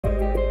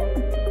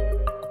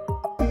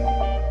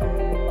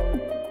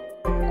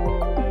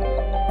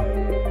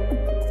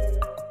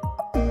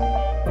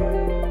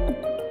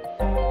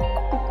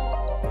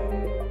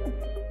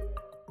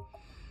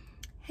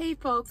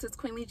folks, it's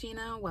Queen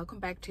Gina. Welcome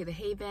back to the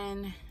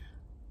Haven.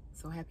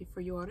 So happy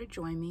for you all to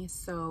join me.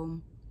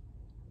 So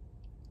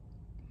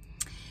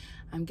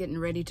I'm getting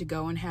ready to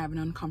go and have an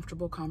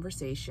uncomfortable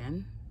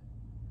conversation.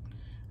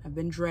 I've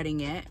been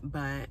dreading it,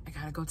 but I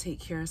gotta go take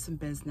care of some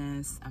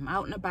business. I'm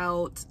out and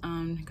about,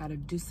 gotta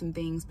do some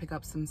things, pick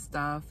up some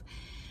stuff.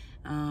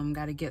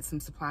 Gotta get some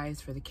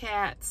supplies for the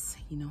cats.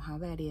 You know how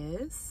that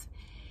is.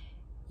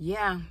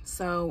 Yeah,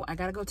 so I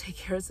gotta go take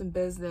care of some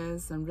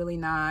business. I'm really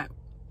not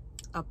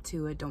up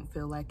to it, don't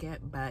feel like it,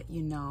 but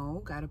you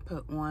know, gotta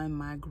put on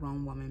my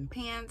grown woman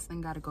pants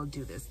and gotta go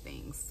do this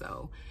thing.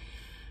 So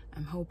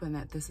I'm hoping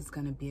that this is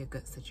gonna be a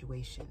good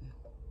situation.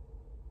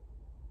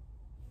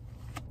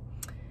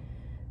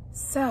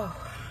 So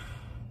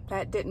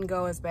that didn't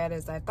go as bad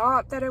as I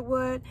thought that it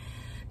would.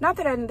 Not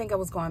that I didn't think it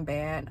was going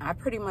bad. I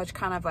pretty much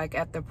kind of like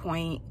at the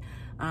point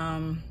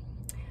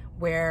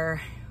where,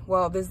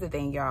 well, this is the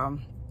thing, y'all.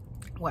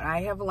 What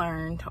I have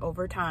learned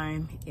over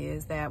time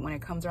is that when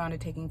it comes around to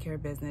taking care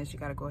of business, you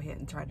got to go ahead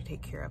and try to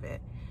take care of it.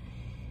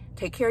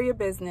 Take care of your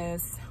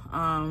business.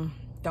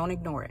 Don't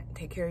ignore it.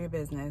 Take care of your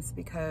business,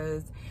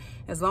 because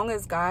as long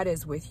as God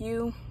is with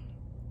you,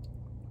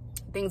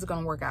 things are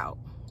going to work out.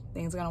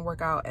 Things are going to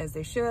work out as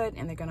they should,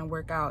 and they're going to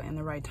work out in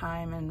the right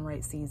time and the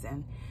right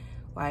season.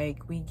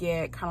 Like, we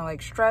get kind of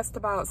like stressed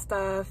about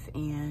stuff,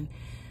 and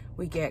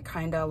we get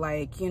kind of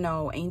like, you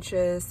know,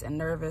 anxious and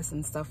nervous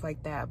and stuff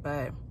like that,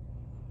 but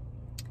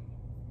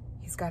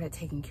He's got it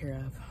taken care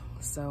of.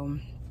 So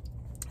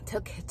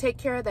take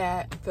care of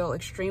that. I feel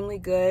extremely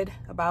good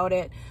about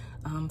it.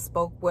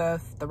 Spoke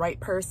with the right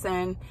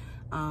person,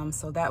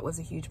 so that was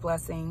a huge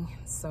blessing.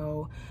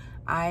 So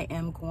I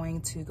am going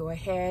to go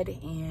ahead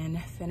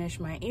and finish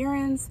my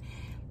errands,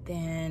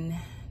 then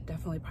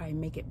definitely probably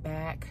make it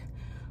back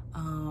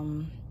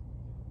and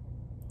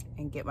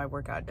get my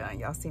workout done.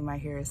 Y'all see my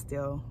hair is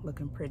still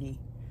looking pretty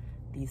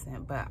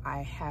decent, but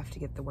I have to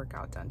get the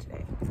workout done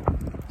today.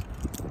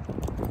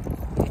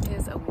 It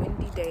is a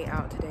windy day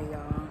out today,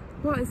 y'all.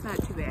 Well, it's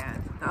not too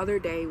bad. The other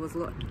day was,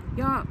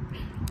 y'all,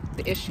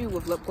 the issue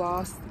with lip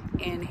gloss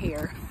and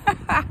hair.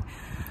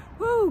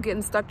 Woo,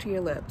 getting stuck to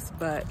your lips,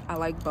 but I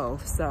like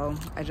both, so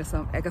I guess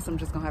I'm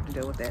just gonna have to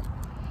deal with it.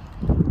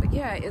 But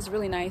yeah, it's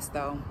really nice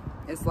though.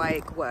 It's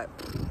like, what,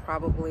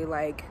 probably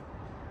like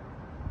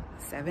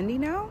 70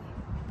 now?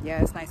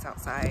 Yeah, it's nice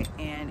outside,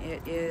 and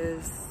it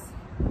is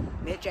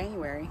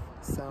mid-January,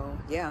 so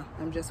yeah,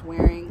 I'm just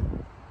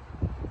wearing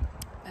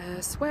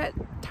a sweat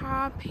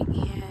top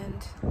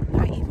and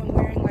not even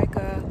wearing like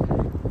a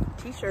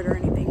t-shirt or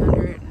anything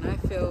under it, and I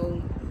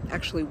feel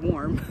actually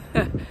warm.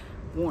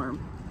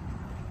 Warm.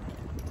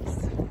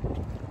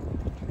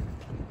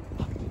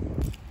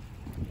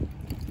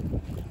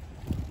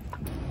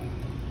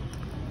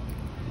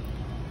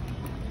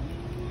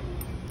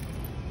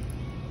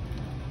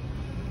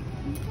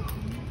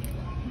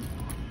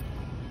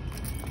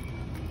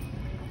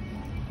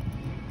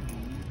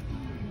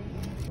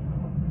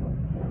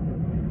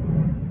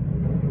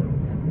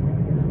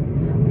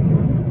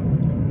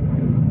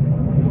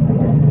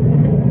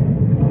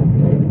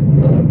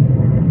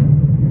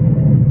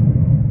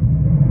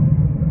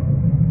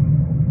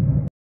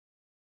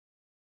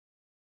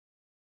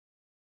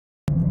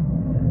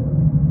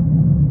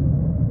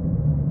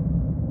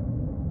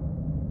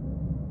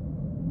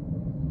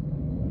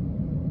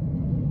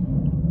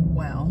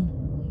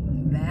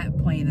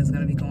 Plane is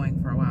going to be going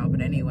for a while,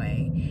 but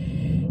anyway,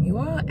 you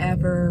all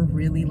ever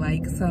really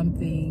like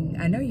something?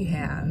 I know you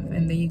have,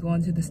 and then you go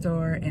into the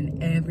store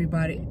and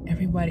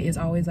everybody is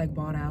always like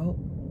bought out.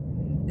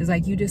 It's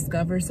like you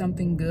discover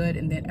something good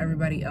and then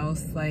everybody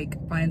else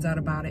like finds out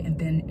about it, and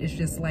then it's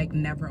just like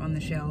never on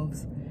the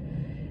shelves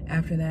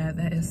after that.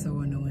 That is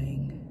so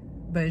annoying.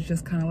 But it's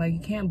just kind of like,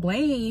 you can't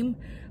blame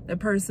the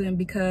person,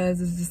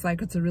 because it's just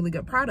like, it's a really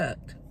good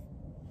product.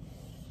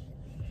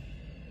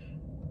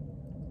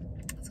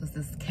 It's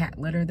this cat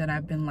litter that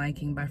I've been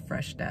liking by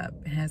Fresh Step.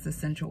 It has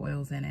essential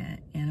oils in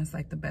it, and it's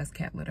like the best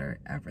cat litter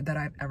ever that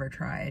I've ever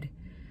tried,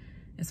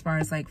 as far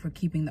as like for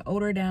keeping the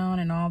odor down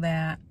and all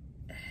that.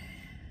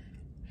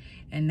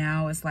 And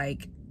now it's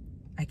like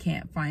I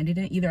can't find it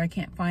in, either I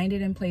can't find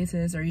it in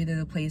places, or either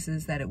the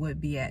places that it would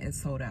be at is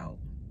sold out.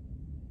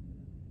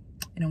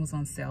 And it was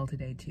on sale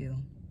today too,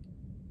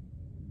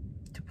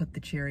 to put the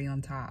cherry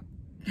on top.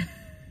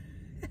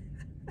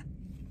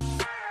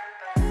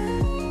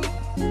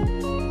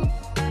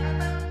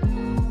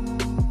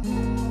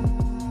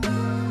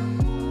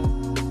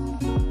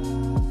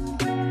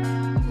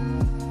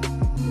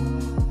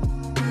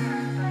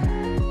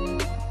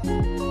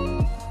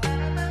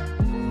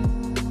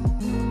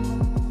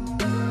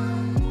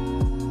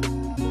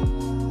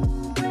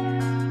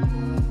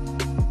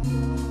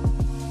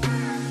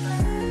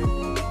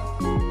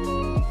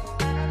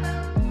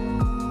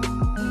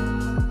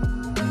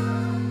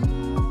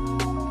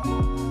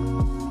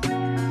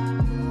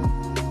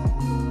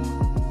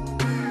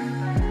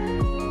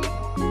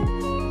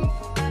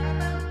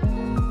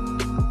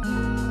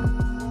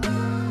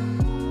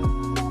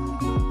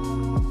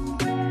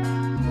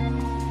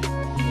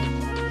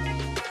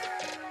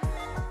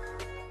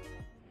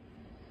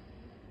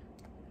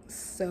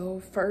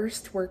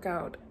 first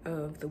workout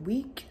of the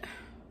week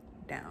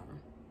down.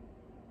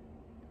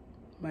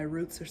 My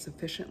roots are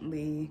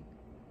sufficiently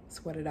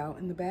sweated out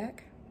in the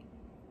back.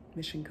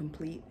 Mission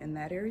complete in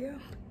that area.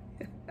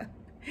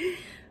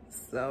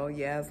 So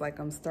yeah, it's like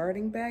I'm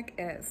starting back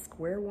at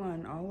square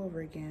one all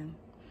over again.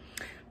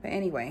 But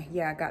anyway,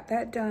 yeah, I got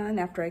that done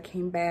after I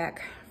came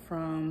back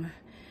from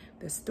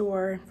the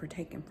store for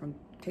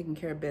taking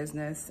care of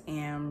business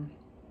and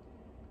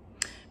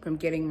from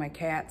getting my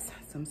cats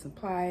some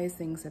supplies,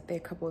 a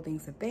couple of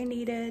things that they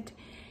needed.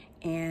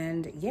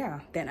 And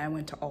yeah, then I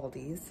went to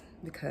Aldi's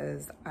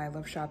because I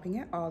love shopping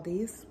at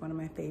Aldi's. One of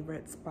my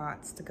favorite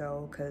spots to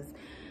go because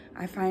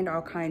I find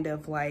all kind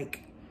of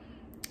like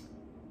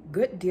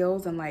good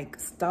deals and like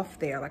stuff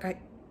there. Like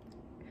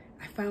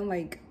I found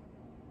like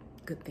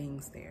good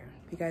things there.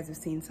 If you guys have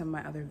seen some of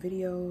my other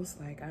videos,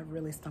 like I've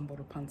really stumbled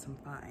upon some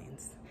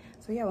finds.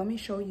 So yeah, let me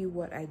show you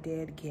what I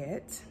did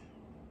get.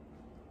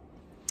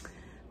 I'm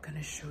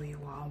gonna show you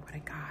all what I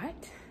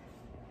got.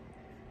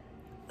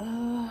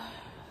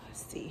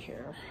 Let's see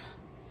here.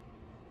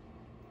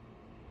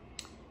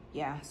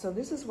 Yeah, so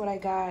this is what I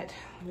got.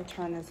 Let me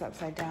turn this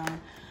upside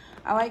down.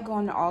 I like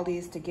going to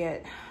Aldi's to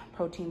get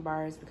protein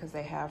bars because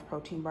they have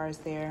protein bars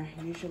there.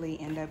 Usually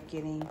end up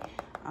getting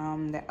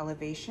the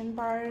Elevation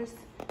bars,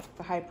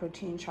 the high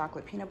protein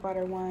chocolate peanut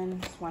butter one.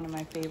 It's one of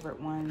my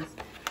favorite ones.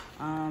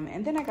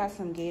 And then I got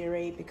some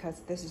Gatorade because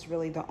this is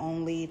really the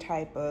only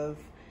type of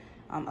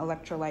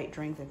electrolyte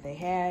drink that they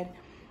had.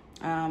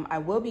 I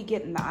will be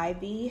getting the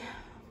IV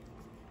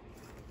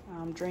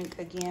drink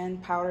again,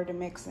 powder to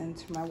mix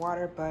into my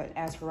water, but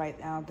as for right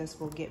now, this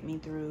will get me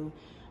through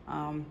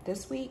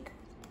this week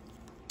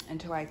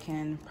until I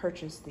can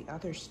purchase the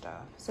other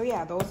stuff. So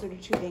yeah, those are the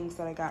two things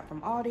that I got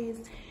from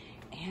Aldi's.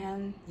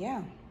 And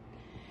yeah,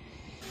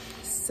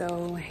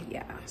 so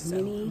yeah, so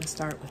I'm gonna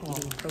start with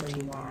eating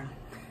protein bar.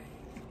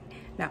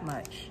 Not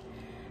much.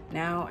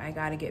 Now I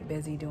gotta get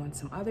busy doing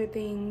some other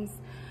things.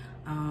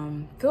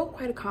 Feel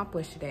quite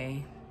accomplished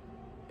today.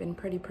 Been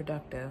pretty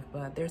productive,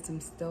 but there's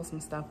still some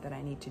stuff that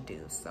I need to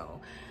do.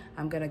 So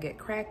I'm gonna get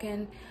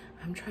cracking.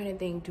 I'm trying to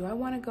think, do I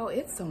wanna go?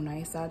 It's so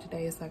nice out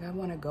today. It's like I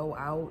wanna go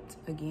out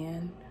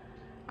again.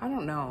 I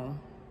don't know.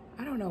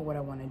 I don't know what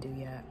I wanna do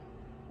yet.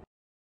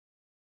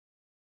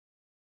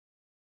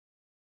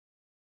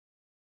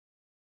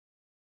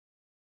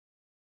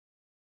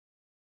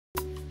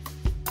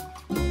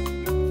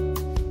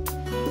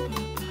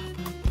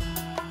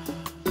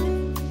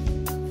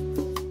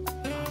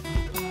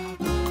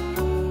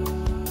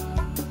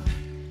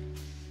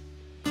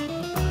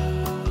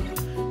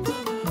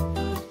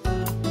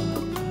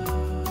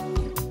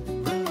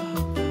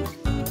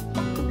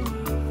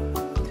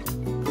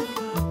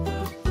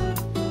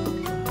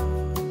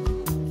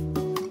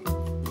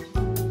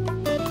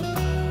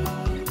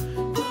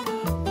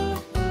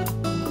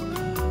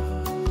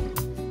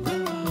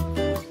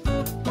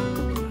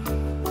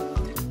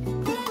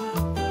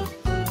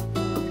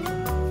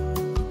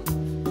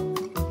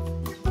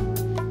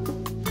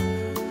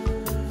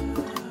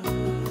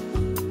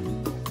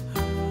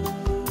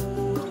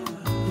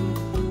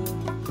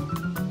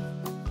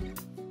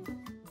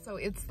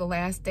 It's the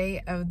last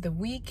day of the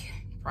week,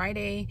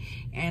 Friday,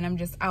 and I'm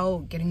just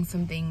out getting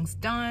some things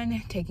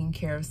done, taking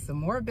care of some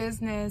more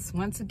business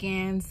once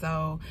again.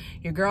 So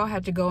your girl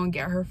had to go and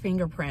get her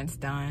fingerprints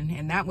done,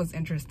 and that was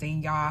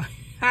interesting, y'all.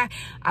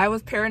 I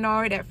was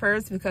paranoid at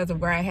first because of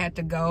where I had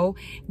to go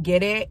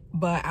get it,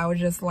 but I was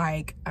just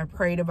like, I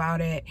prayed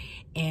about it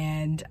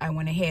and I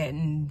went ahead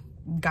and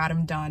got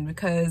them done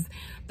because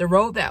the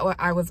road that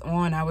I was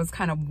on, I was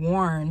kind of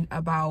warned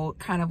about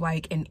kind of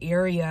like an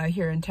area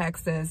here in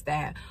Texas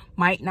that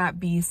might not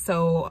be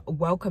so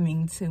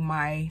welcoming to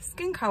my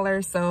skin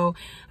color. So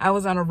I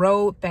was on a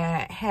road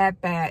that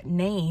had that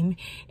name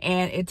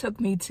and it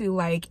took me to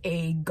like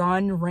a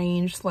gun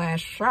range /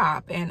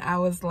 shop, and I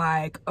was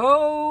like,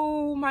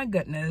 oh my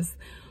goodness,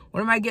 what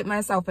am I getting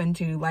myself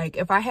into? Like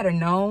if I had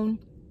known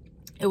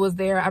it was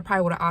there, I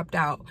probably would have opted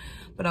out,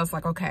 but I was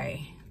like,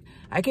 okay,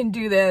 I can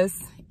do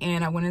this.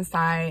 And I went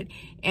inside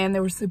and they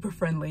were super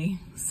friendly,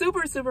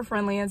 super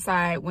friendly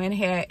inside. Went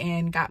ahead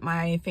and got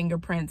my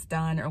fingerprints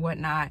done or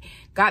whatnot.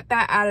 Got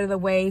that out of the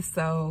way.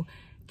 So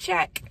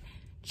check.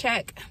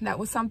 That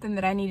was something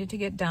that I needed to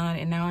get done.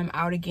 And now I'm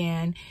out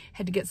again.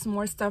 Had to get some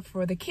more stuff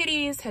for the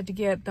kitties. Had to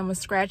get them a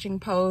scratching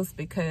post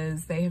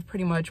because they have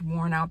pretty much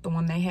worn out the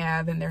one they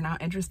have and they're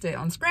not interested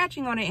on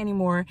scratching on it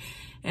anymore.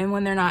 And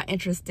when they're not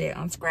interested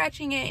on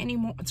scratching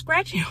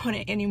on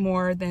it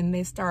anymore, then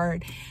they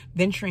start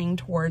venturing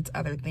towards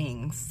other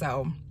things.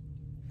 So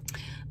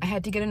I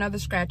had to get another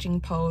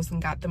scratching post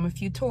and got them a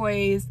few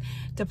toys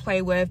to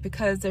play with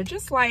because they're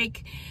just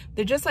like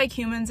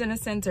humans in a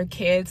sense, or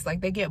kids. Like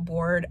they get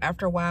bored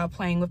after a while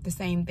playing with the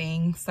same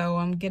thing. So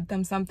I'm get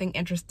them something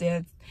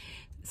interesting,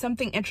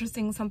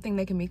 something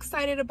they can be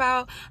excited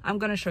about. I'm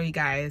gonna show you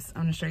guys.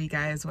 I'm gonna show you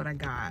guys what I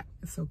got.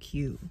 It's so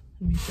cute.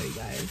 Let me show you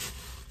guys.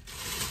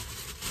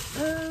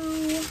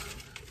 Oh,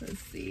 let's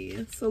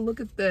see. So look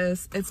at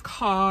this. It's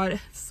called,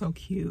 so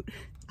cute.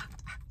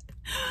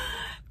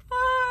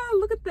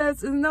 look at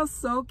this. Isn't that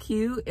so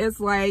cute? It's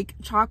like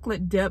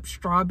chocolate dipped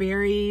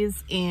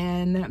strawberries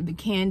and the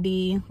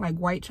candy, like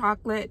white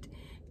chocolate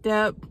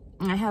dip.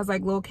 And it has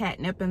like little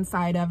catnip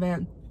inside of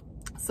it.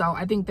 So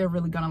I think they're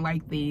really gonna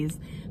like these.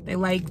 They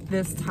like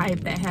this type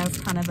that has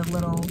kind of the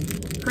little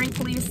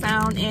crinkly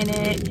sound in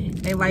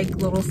it. They like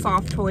little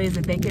soft toys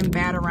that they can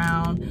bat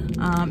around,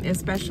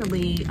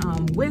 especially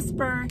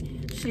Whisper.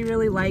 She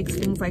really likes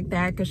things like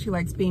that because she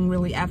likes being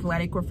really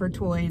athletic with her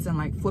toys and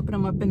like flipping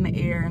them up in the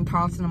air and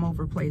tossing them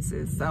over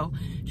places. So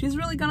she's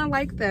really gonna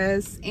like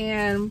this.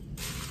 And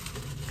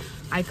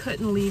I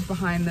couldn't leave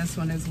behind this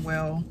one as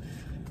well.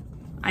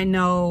 I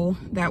know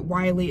that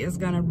Wiley is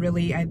gonna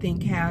really, I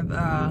think, have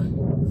a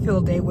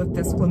field day with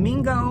this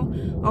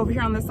flamingo over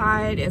here on the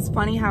side. It's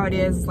funny how it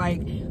is,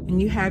 like when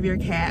you have your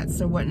cats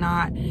or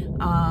whatnot,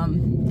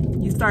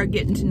 you start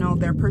getting to know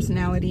their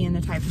personality and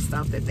the type of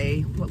stuff that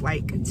they would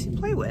like to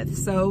play with.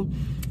 So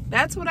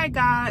that's what I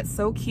got.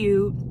 So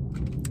cute.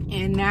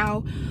 And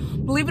now,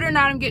 believe it or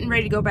not, I'm getting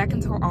ready to go back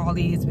into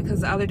Aldi's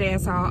because the other day I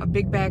saw a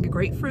big bag of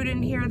grapefruit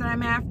in here that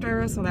I'm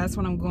after. So that's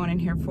what I'm going in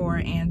here for,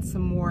 and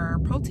some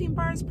more protein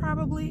bars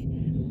probably.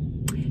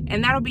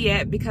 And that'll be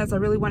it because I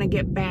really want to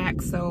get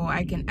back so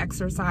I can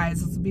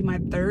exercise. This will be my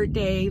 3rd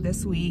day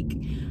this week.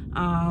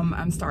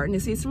 I'm starting to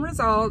see some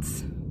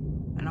results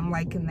and I'm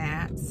liking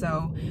that.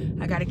 So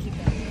I got to keep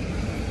that.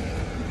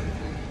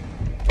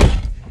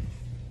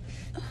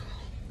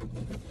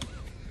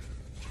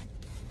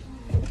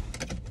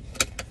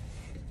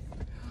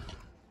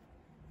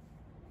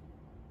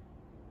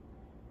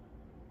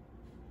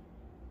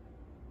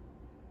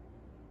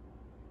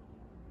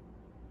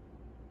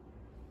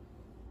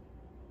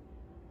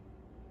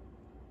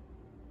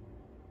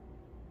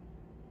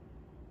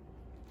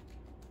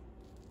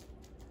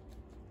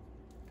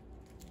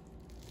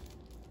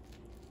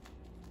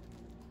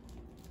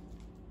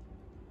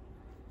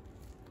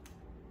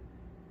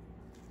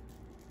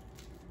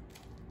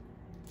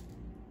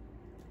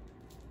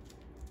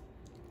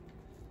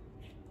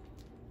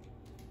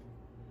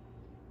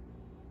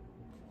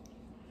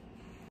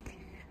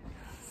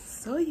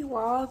 So you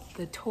all,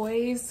 the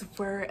toys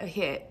were a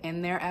hit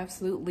and they're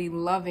absolutely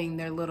loving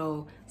their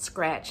little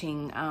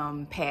scratching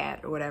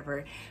pad or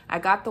whatever. I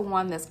got the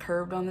one that's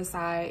curved on the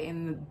side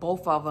and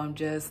both of them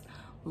just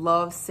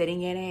love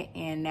sitting in it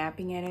and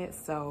napping in it.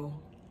 So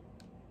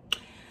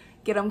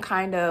get them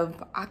kind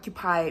of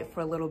occupied for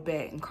a little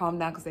bit and calm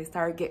down because they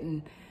start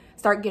getting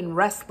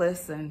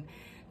restless and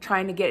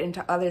trying to get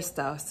into other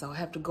stuff. So I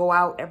have to go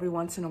out every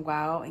once in a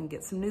while and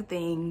get some new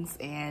things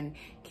and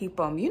keep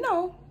them, you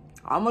know,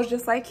 almost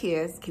just like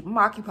kids, keep them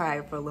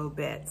occupied for a little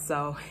bit.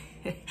 So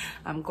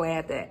I'm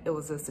glad that it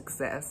was a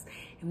success.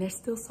 And they're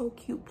still so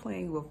cute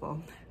playing with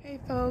them. Hey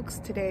folks,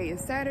 today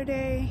is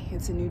Saturday.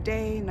 It's a new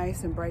day,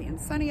 nice and bright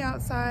and sunny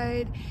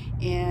outside.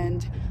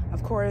 And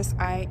of course,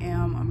 I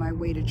am on my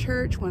way to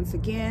church once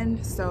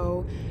again.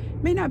 So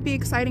it may not be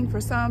exciting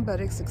for some, but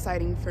it's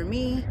exciting for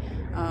me.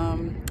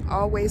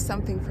 Always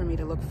something for me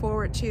to look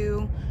forward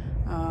to,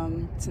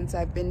 since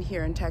I've been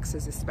here in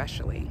Texas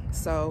especially.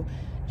 So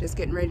just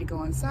getting ready to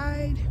go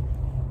inside.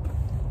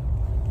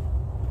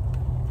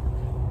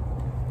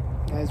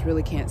 You guys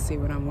really can't see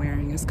what I'm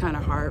wearing. It's kind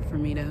of hard for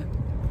me to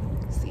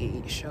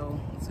show,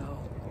 so.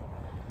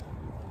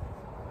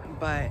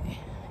 But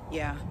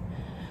yeah,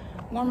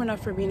 warm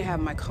enough for me to have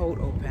my coat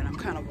open. I'm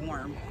kind of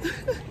warm.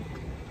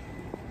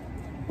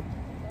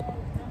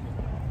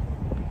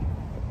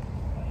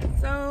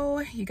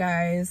 So you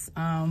guys,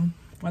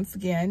 once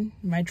again,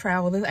 my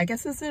travel, I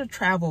guess this is a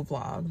travel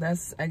vlog.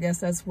 I guess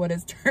that's what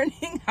it's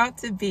turning out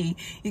to be.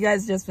 You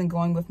guys just been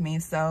going with me.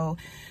 So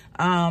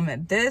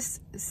this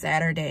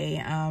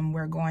Saturday,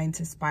 we're going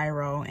to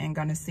Spiral and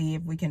gonna see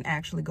if we can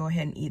actually go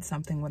ahead and eat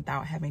something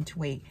without having to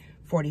wait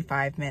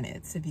 45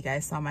 minutes. If you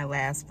guys saw my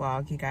last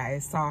vlog, you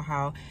guys saw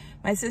how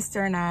my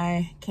sister and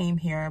I came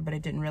here, but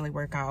it didn't really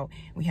work out.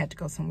 We had to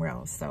go somewhere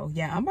else. So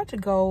yeah, I'm about to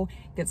go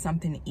get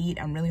something to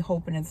eat. I'm really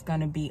hoping it's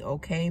gonna be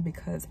okay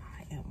because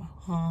I am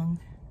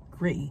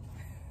hungry.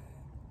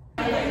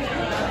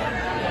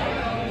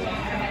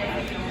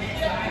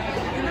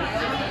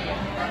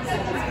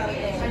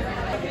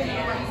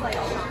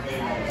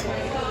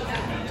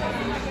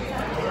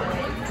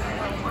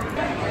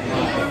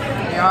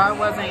 Y'all, it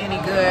wasn't any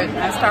good.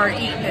 I started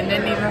eating and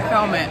didn't even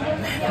film it,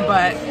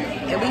 but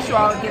at least you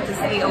all get to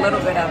see a little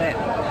bit of it,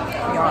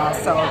 y'all.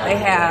 So they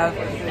have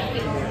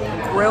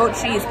grilled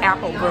cheese,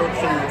 apple grilled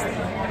cheese.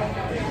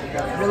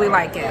 Really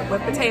like it,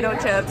 with potato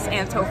chips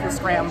and tofu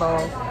scramble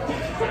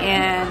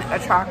and a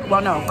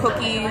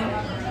cookie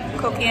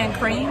and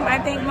cream, I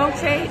think,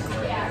 milkshake.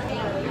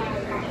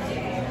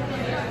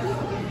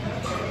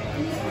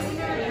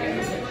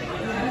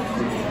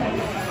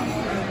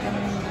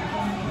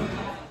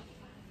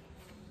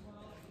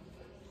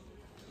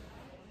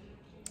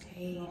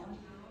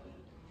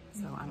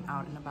 So I'm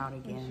out and about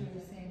again,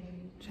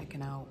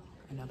 checking out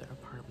another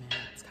apartment.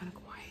 It's kind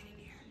of quiet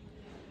in here,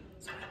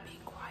 so I'm being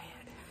quiet.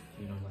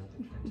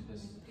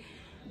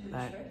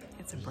 But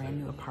it's a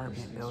brand new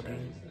apartment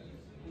building,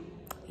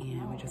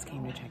 and we just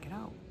came to check it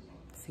out,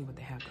 see what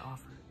they have to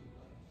offer.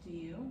 Do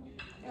you?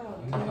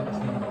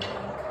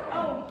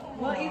 Oh,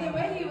 well, either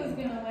way he was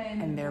gonna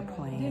win. And they're Didn't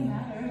playing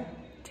matter.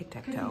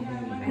 tic-tac-toe. I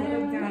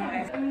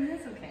mean,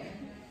 that's okay.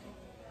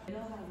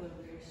 It'll have a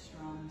very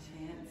strong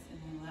chance, and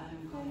then let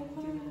him go ahead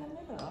and do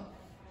it.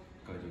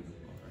 Go do the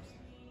ball first.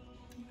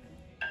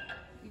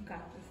 You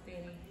got this,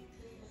 Danny.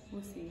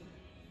 We'll see.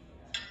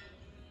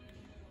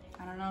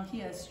 I don't know if he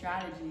has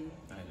strategy.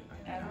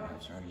 I don't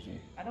have strategy.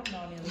 I don't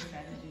know any other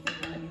strategies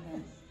or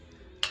anything.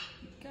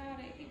 You got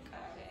it, you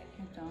got it.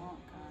 I don't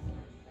got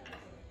it.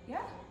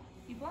 Yeah,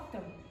 you blocked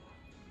him.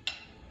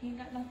 He ain't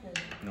got nothing.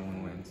 No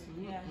one wins.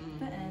 Yeah,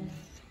 the end.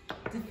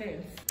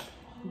 Defense.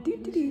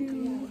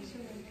 Do-do-do.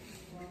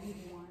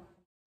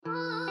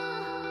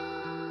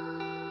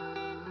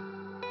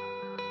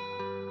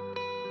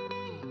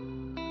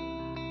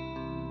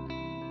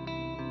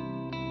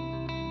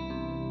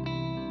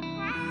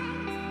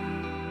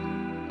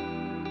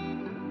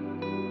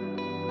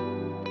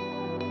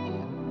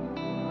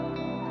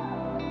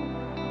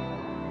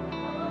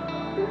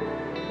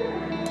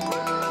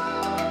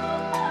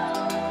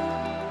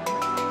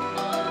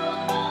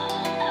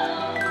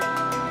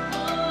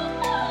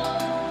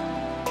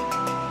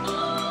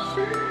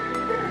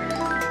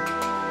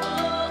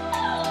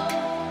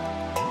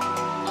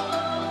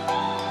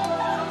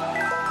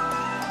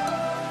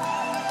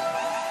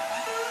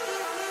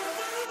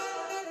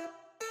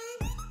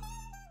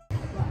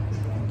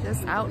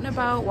 Just out and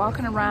about,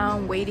 walking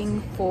around,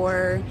 waiting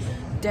for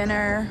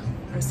dinner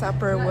or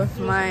supper with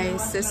my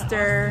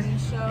sister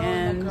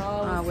and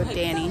with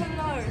Danny.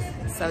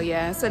 So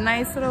yeah, it's a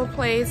nice little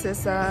place.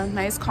 It's a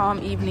nice calm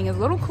evening. It's a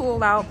little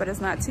cool out, but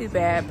it's not too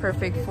bad.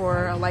 Perfect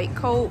for a light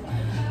coat.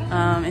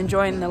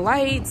 Enjoying the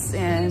lights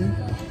and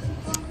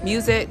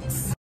music.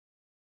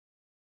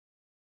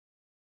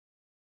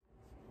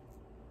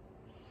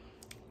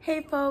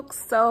 Hey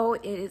folks, so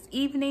it is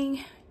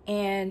evening.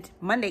 And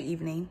Monday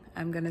evening,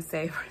 I'm gonna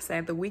say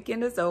the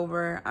weekend is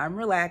over. I'm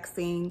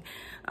relaxing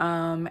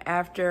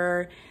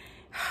after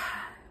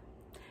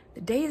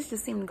the days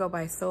just seem to go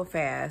by so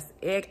fast.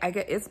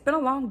 It's been a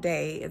long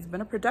day. It's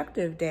been a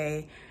productive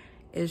day.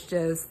 It's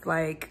just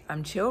like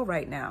I'm chill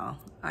right now.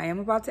 I am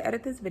about to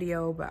edit this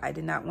video, but I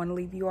did not want to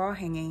leave you all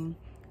hanging.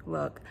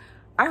 Look,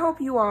 I hope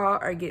you all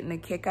are getting a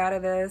kick out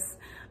of this.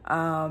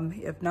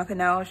 If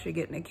nothing else, you're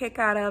getting a kick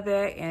out of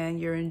it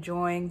and you're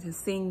enjoying to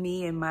seeing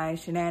me and my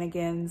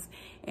shenanigans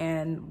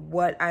and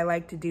what I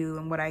like to do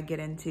and what I get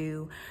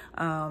into.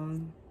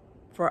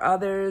 For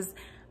others,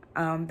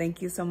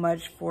 thank you so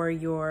much for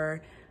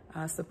your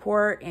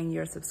support and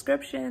your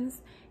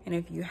subscriptions. And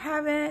if you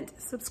haven't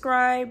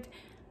subscribed,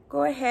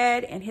 go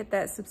ahead and hit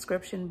that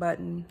subscription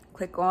button.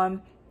 Click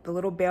on the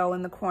little bell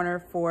in the corner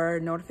for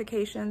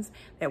notifications.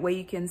 That way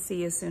you can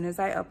see as soon as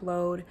I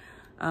upload.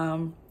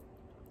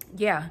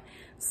 Yeah,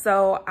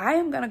 so I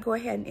am gonna go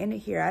ahead and end it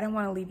here. I didn't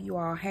want to leave you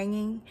all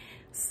hanging.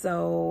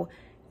 So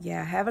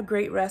yeah, have a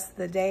great rest of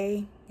the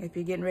day. If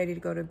you're getting ready to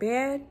go to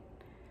bed,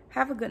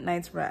 have a good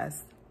night's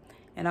rest.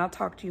 And I'll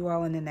talk to you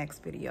all in the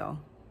next video.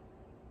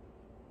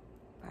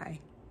 Bye.